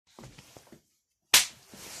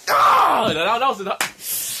Oh, that was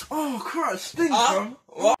the. Oh, crap, stinks, bro.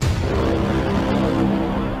 What?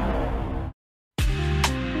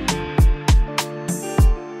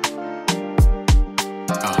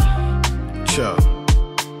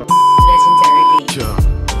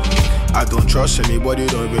 I don't trust anybody,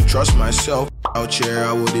 don't even trust myself. Out here,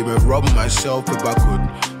 I would even rob myself if I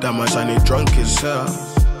could. That much I need drunk as hell.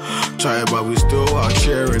 Try but we still out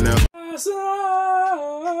sharing them.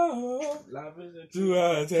 Life is a 2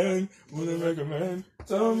 out of 10. Wouldn't recommend.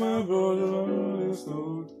 Tell my brother I'm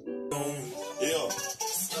slow. Yeah.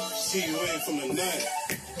 See you in from the night.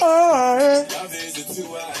 Alright. Life is a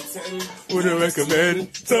 2 out of 10. Wouldn't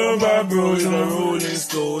recommend. Tell my brother I'm a rolling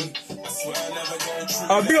stone. I swear I never go through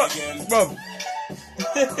I'll be up, again. bruv.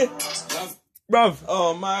 Bruv.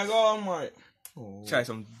 Oh my god, mate. Oh. Try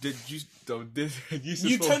some.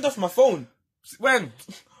 You turned off my phone. When?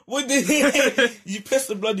 What did you pressed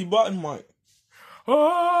the bloody button, mate?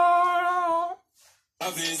 Oh.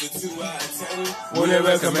 Life is a 2 out of 10. Wouldn't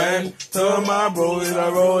recommend. Tell my bro is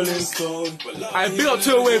a rolling stone. I big up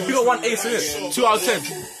 2 away, big up 1 ace in it. 2 out of 10.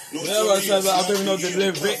 Yeah, I said that I don't even know the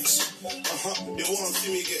lyrics. They won't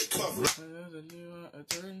see me get covered.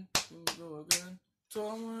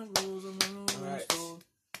 Alright.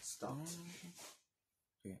 Stop.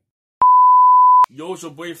 Yo, it's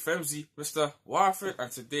your boy Femzy, Mr. FORFEIT,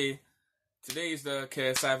 and today is the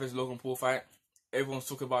KSI vs Logan Paul fight. Everyone's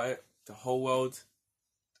talking about it, the whole world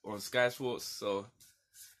on Sky Sports. So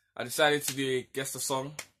I decided to do a guess the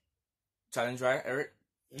song challenge, right, Eric?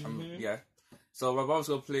 Yeah. So my brother's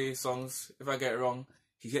gonna play songs. If I get it wrong,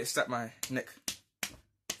 he gets slapped my neck,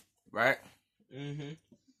 right? Yeah,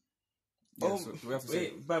 Oh, so we have to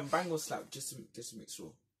wait, bang or slap? Just to make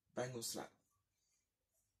sure. Bang or slap?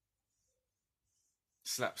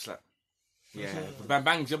 Slap. Yeah,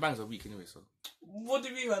 but your bangs are weak anyway. So What do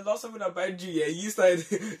you mean? Man? Last time when I banged you, yeah, you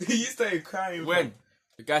started crying. when,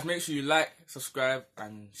 guys, make sure you like, subscribe,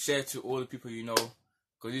 and share to all the people you know,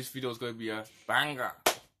 because this video is gonna be a banger.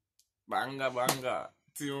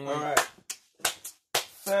 Alright.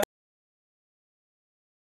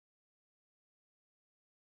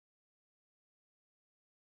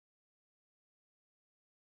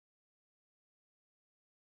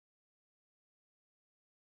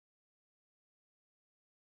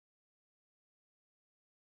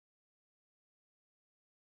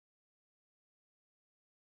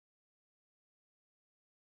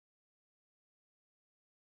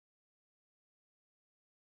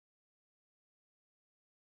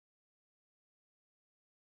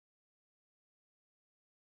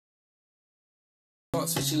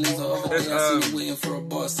 There's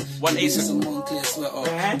 1 ace.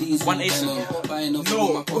 1 ace. No.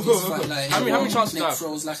 How many chances do you have?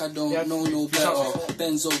 Like I don't know no better.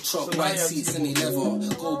 Benzo truck, white seats any level.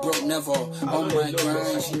 Go broke never. On my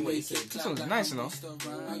grind. This song's nice enough. I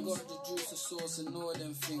got the juice, the sauce, and all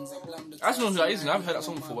them things. I blam the I don't know who that is, and I haven't heard that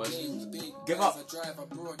song before. Give up.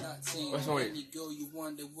 Where's my way?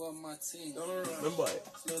 Remember it.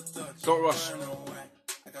 Don't rush.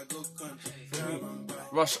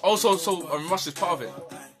 Rush. Also, Rush is part of it.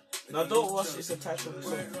 No, don't rush. It's a title of the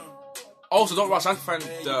song. Also, don't rush. I have to find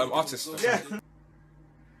the artist. Yeah.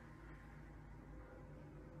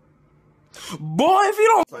 Boy, if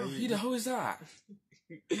you don't. Who the hell is that?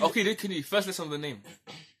 Okay, can you first listen to the name?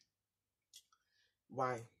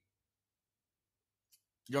 Why?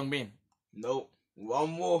 Young Bane. No.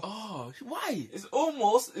 One more. Oh, why? It's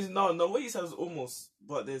almost. No. What you said is almost.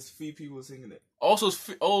 But there's 3 people singing it. Also,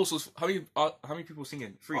 how many people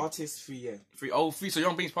singing? 3. Artists 3, yeah. 3. Oh, 3. So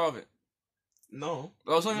Young Bane's part of it. No.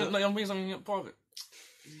 Oh, it's not Young Bane's not part of it.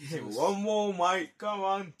 One more, Mike. Come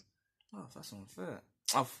on. Oh, that's unfair.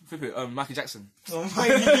 Oh, flip it. Michael Jackson. Oh my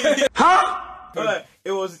God. Huh? Alright,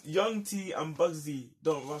 it was Young T and Bugsy.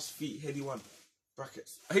 Don't rush feet. Headie 1.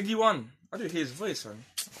 Brackets. Headie 1. I didn't hear his voice, man.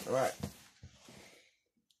 Alright.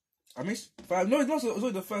 I missed. No, it was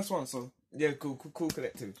only the first one, so. Yeah, cool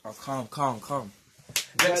collective. Oh, calm.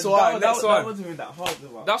 Next That one. next That one. wasn't even that hard,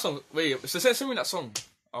 though. That song. Wait, so send me that song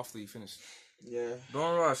after you finish. Yeah.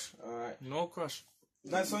 Don't rush. Alright. No crush.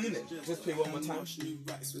 Nice song, innit? Just play one more time. New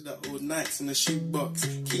racks with the old nights in the shoebox.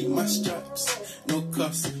 Keep my straps, no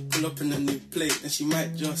cuffs. Pull up in a new plate and she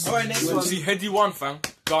might just. Alright, next one. See, Headie 1, fam.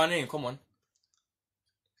 Ghanaian, come on.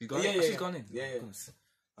 He's Ghanaian? Yeah. She's Ghanaian? Yeah.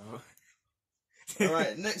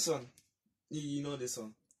 Alright, next one. You know this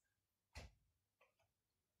one.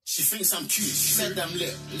 She thinks I'm cute, she said I'm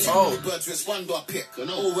lit. Oh. Birds with one door pick.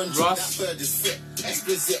 Oh, when Russ. that bird is fit.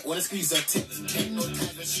 Explicit when I squeeze her tip. Ain't no time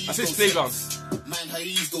when she I said playground. mind how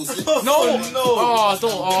you use those lips. No! Oh,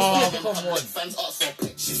 don't. Oh, come on. Fans ask for a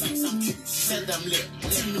pitch. She thinks I'm cute, she said I'm lit.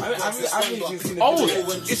 Oh,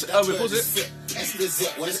 it's what was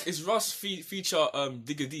it? It's Ross feature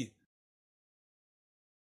Digga D.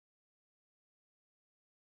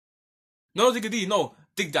 No, Digga D, no,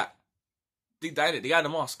 Dig That. Dig That, the guy in the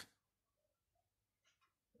mask.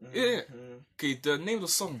 Yeah. Okay, the name of the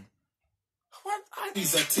song. What?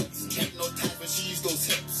 These are tips. Kept no time when she used those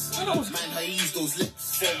hips. Man, how you use those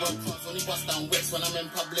lips. 4 1 cards when he bust down wets. When I'm in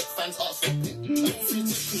public, fans ask for pick.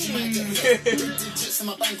 Cause you might get hit. Printed chips in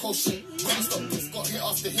my bank, oh shit. Can't stop this, got hit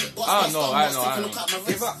after hit. I know.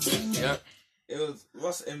 Give up. Yeah. It was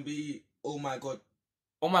Ross MB, oh my god.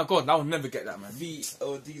 Oh my god, I would never get that, man.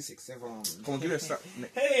 VOD67. Come on, give it a slap.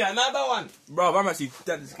 Hey, another one. Bro, I'm actually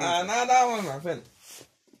dead this game. Another one, my friend.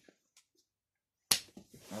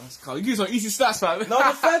 That's cool. You give some easy stats, man. No,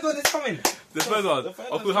 the third one is coming. The third one? The third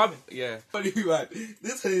Oh, one cool. is coming. Yeah. Funny, man.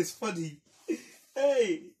 This one is funny.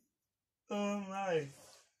 Hey. Oh, my.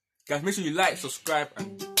 Guys, make sure you like, subscribe,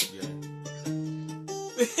 and yeah.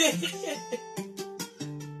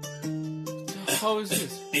 How is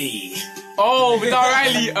this? Hey. Oh, with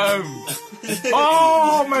O'Reilly,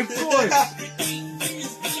 oh my god!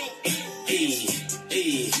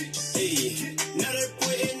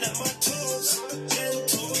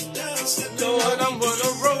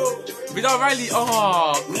 With O'Reilly,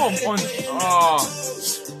 oh, come on. Oh.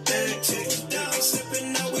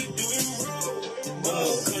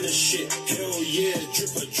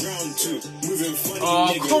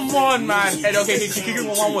 Oh, come on, man. Hey, okay, can you give me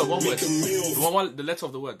one word? The letter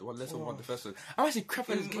of the word. The first word. I'm actually crap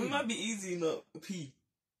at this game. It might be easy, no? P.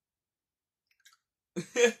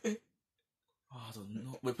 Oh, I don't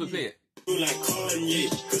know. Wait, play it. Like Kanye,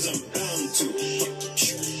 cause I'm bound to.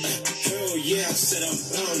 Hell yeah, I said I'm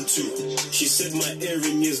bound to. She said my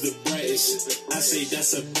earring is the brightest. I say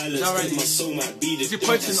that's a balance, cause my soul might be the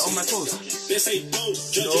pointing on my toes. They say don't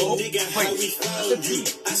judge a nigga how we found you.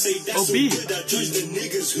 I say that's so good, I judge the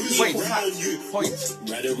niggas who's around you.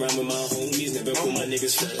 Ride around with my homies, never call my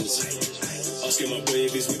niggas friends. Asking my boy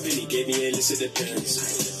if he's whipping, he gave me a list of the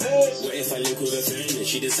pens. What if I link with a friend and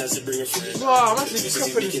she decides to bring a friend? Wow, I'm actually crap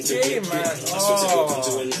at this game, man.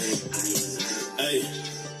 Oh.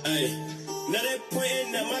 Hey, now they're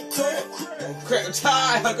pointing at my crap. Crap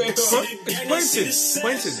time. It's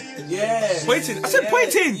pointing. Yeah. Pointing. I said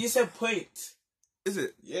pointing. You said point. Is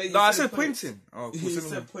it? Yeah, no, I said pointing. Oh, cool. You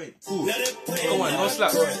said point. Cool. Come on, no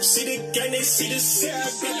slap. See the gang, they see the set.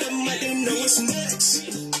 I got the mic, they know what's next.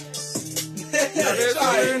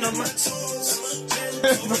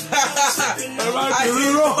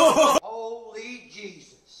 Holy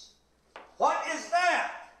Jesus. What is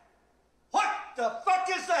that? What the fuck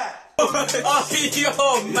is that? Oh,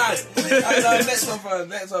 yo, man.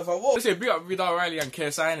 Next one for what? Let's say beat up Vida O'Reilly and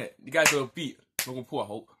KSI, innit? The guys got a beat. We're gonna pull, I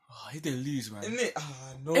hope. Oh, he didn't lose, man. Isn't it?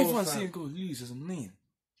 No. Everyone's saying go lose as a name.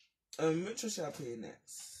 Which one should I play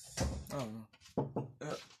next? I don't know.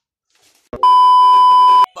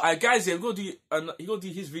 Guys, yeah, go do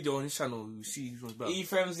his video on his channel. You see which one's better.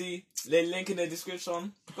 Fremzy, link in the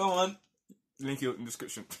description. Go on. Link in the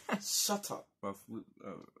description. Shut up. But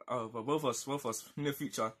both of us in the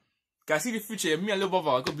future. Guys, see the future. Yeah, me and little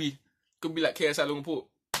brother could be like KSI Logan Paul.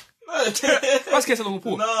 What's KSI Logan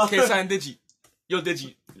Paul? No. KSI and Deji. Yo,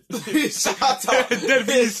 Deji. Shut up.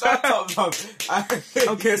 Shut up, man.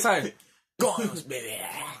 I'm KSI. Go on, baby.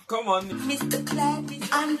 Come on. Mr. Clap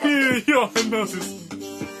is under. Yo, I know this.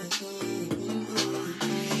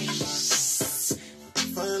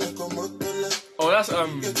 Oh, that's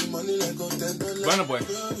Burna Boy.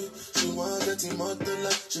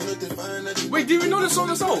 Wait, do you know the song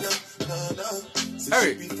yourself?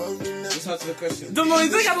 Eric, Just answer the question. don't know. You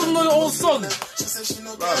think I don't know the whole song? Just answer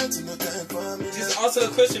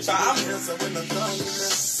the question, fam.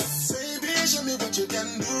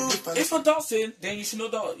 If I'm dancing, then you should know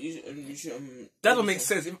that. That don't make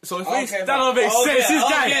sense. So if Okay, that don't make sense, this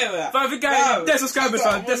guy. Okay, But the guy, dead subscribers,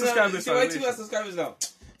 fam. Dead subscribers, See, wait, fam. 2 subscribers now.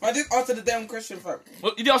 But I didn't answer the damn question, fam.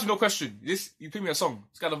 Well, you didn't ask me no question. You pick me a song.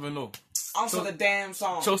 This guy don't even know. Answer the damn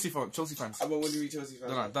song. Chelsea fans. But what do you read Chelsea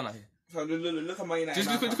fans? Done that here. Fam, look at my United.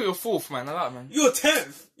 Just look at your fourth, man. I like that, man. You're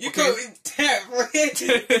 10th. You Okay. go in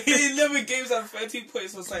 10th. 11 games and 13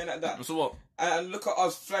 points or something like that. So what? And look at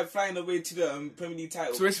us flying away to the Premier League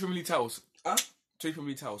title. So where's Premier League titles? Huh? 3 Premier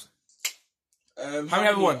League titles. How How many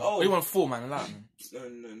have you won? Oh, We won 4, man. I like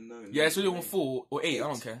that, man. No. Yeah, so you won 4 or 8. I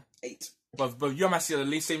don't care. 8. But you and Messi are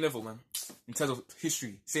the same level, man. In terms of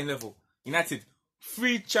history, same level. United,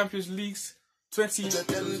 3 Champions Leagues, 20. You're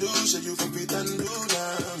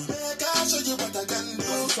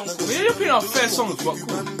playing our fair songs, but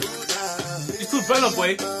cool. It's called Burna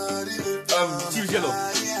Boy. Team's Yellow.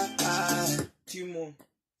 2 more.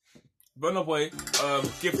 Burna Boy,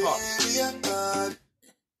 Give Heart.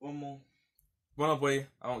 One more. Burna Boy,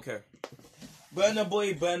 I don't care. Burna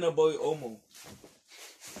Boy, Omo.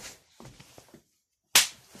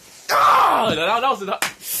 Ah, that was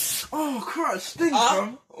that. Oh, Christ, stinks,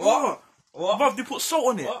 bro. What? What? Bruv, they put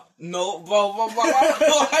salt on it. What? No, bro.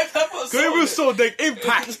 Can you salt the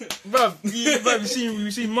impact? Bruv,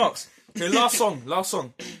 you seen Marks. Okay, last song. Last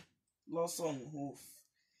song. Oof.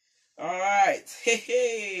 Alright.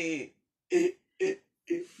 Hey.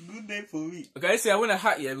 Good day for me. Okay, I say I win a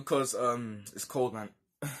hat, yeah, because it's cold, man.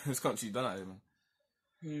 This country done out here, man.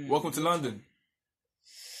 Welcome to London.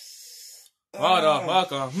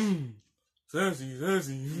 Motherfucker. Thirsty.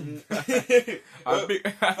 You have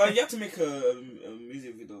to make a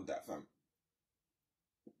music video of that, fam.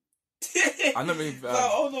 I know maybe.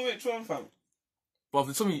 Oh no, which one, fam? But if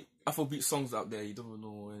there's so many Afrobeat songs out there, you don't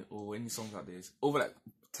know, or any songs out there. It's over like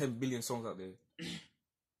 10 billion songs out there.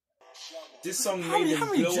 This song How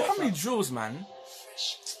many drills, man?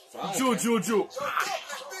 Drill.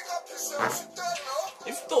 If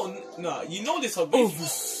you don't, nah, you know this song.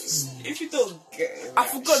 If you don't get it, I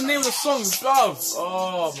forgot the name of the song, bruv.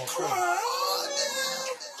 Oh my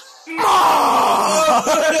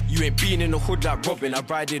god. You ain't been in the hood like Robin. I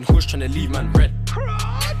ride in hoods trying to leave man red.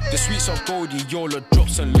 The sweets of Goldie, Yola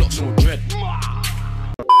drops and locks no dread.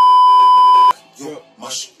 Yo,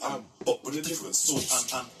 mash, I'm bop with a different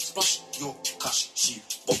sauce. And splash your cash, she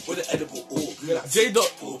bop with an edible oil.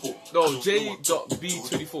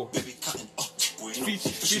 J.B24.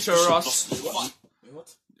 Feature Russ.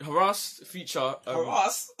 What? Harass feature.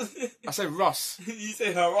 Harass? I said Russ. You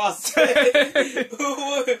say harass.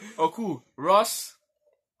 Oh, cool. Russ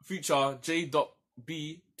feature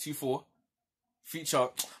J.B24 feature.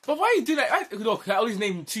 But why you do that? Look, I always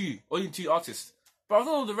name only two artists. But I don't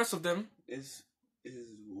know the rest of them. Is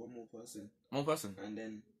one more person. One person. And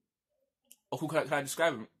then. Oh, cool. Can I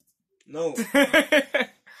describe him? No.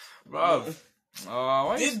 Bro.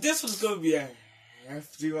 Why? This was gonna be a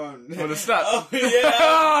hefty one. For the stats. Oh yeah.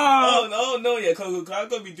 oh no, yeah. Cause I'm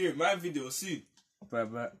gonna be doing my video soon.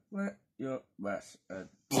 What your bash?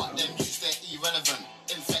 Fuck them, they're irrelevant.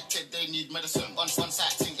 Infected, they need medicine. One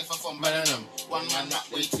side thing if I'm from Venom. One man not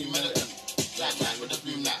way too militant. Like with a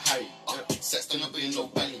bloom like Harry. Sex don't not being no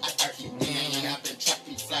belly. I keep I've been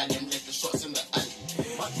trapping, flying them like the shots in the alley.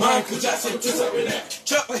 Michael Jackson, just up in there.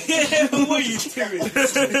 What are you doing?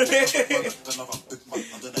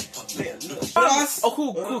 Oh,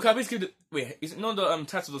 cool. Can I please give the... Wait, is it not the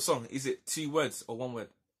title of the song? Is it 2 words or 1 word?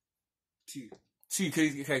 2. Can you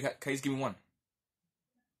give me 1?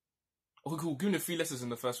 Okay, cool. Give me the 3 letters in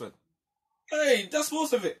the first word. Hey, that's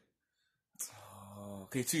most of it. Oh,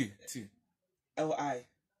 okay, 2. L-I.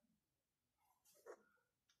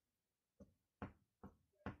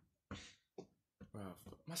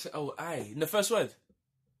 I said I in the first word.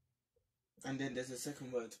 And then there's a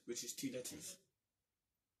second word, which is 2 letters.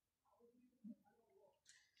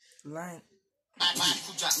 Line.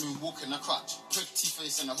 Michael Jackson walking a crutch. Pretty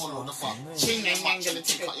face and a whole lot of fuck. Ching, gonna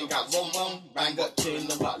take out your got one. Bang got 2 in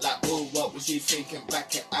the butt like, oh, what was she thinking?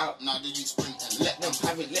 Back it out. Now the youth sprint and let them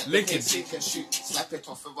have it. Let Lincoln. them take and shoot. Slap it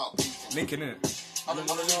off without beating. Lincoln, innit? I don't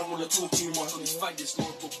wanna talk too much. These faggots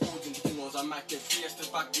know the boarding things. I might get fiesta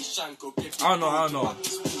back to Shanko. I don't know.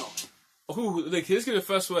 Oh, let's get the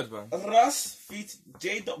first word, man. Russ feat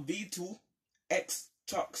J.B2 X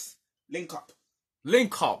Chucks Link Up.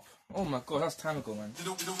 Oh my god, that's time ago, man.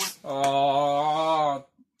 Oh,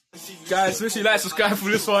 guys, make sure you like, subscribe for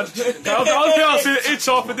this one. I'll see the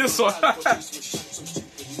intro for this one. Let's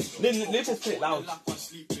just play it loud.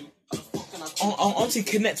 I want to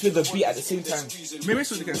connect with the beat at the same time. Maybe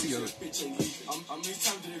so they can see you.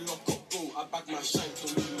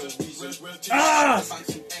 Ah!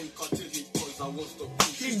 That was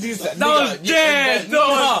dead! That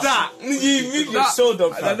was that! You moved your shoulder,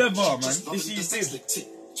 fam. I never, man. You did.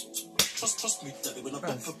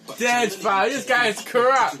 Dead, fam. This guy is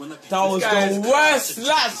crap. That was the worst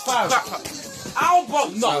last, fam. Ow, bro.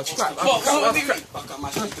 No, crap.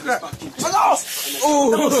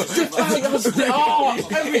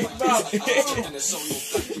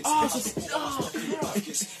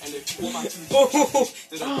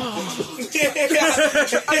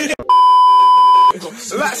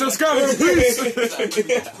 Like, subscribe, and please.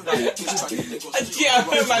 Yeah,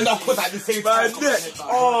 man, not put at the same time.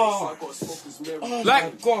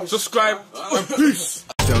 Like, subscribe, and peace.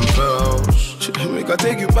 Make I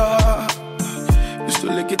take you back. Used to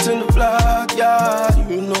lick it in the flag, yeah.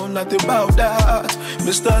 You know nothing about that.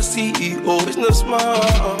 Mr. CEO,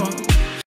 businessman.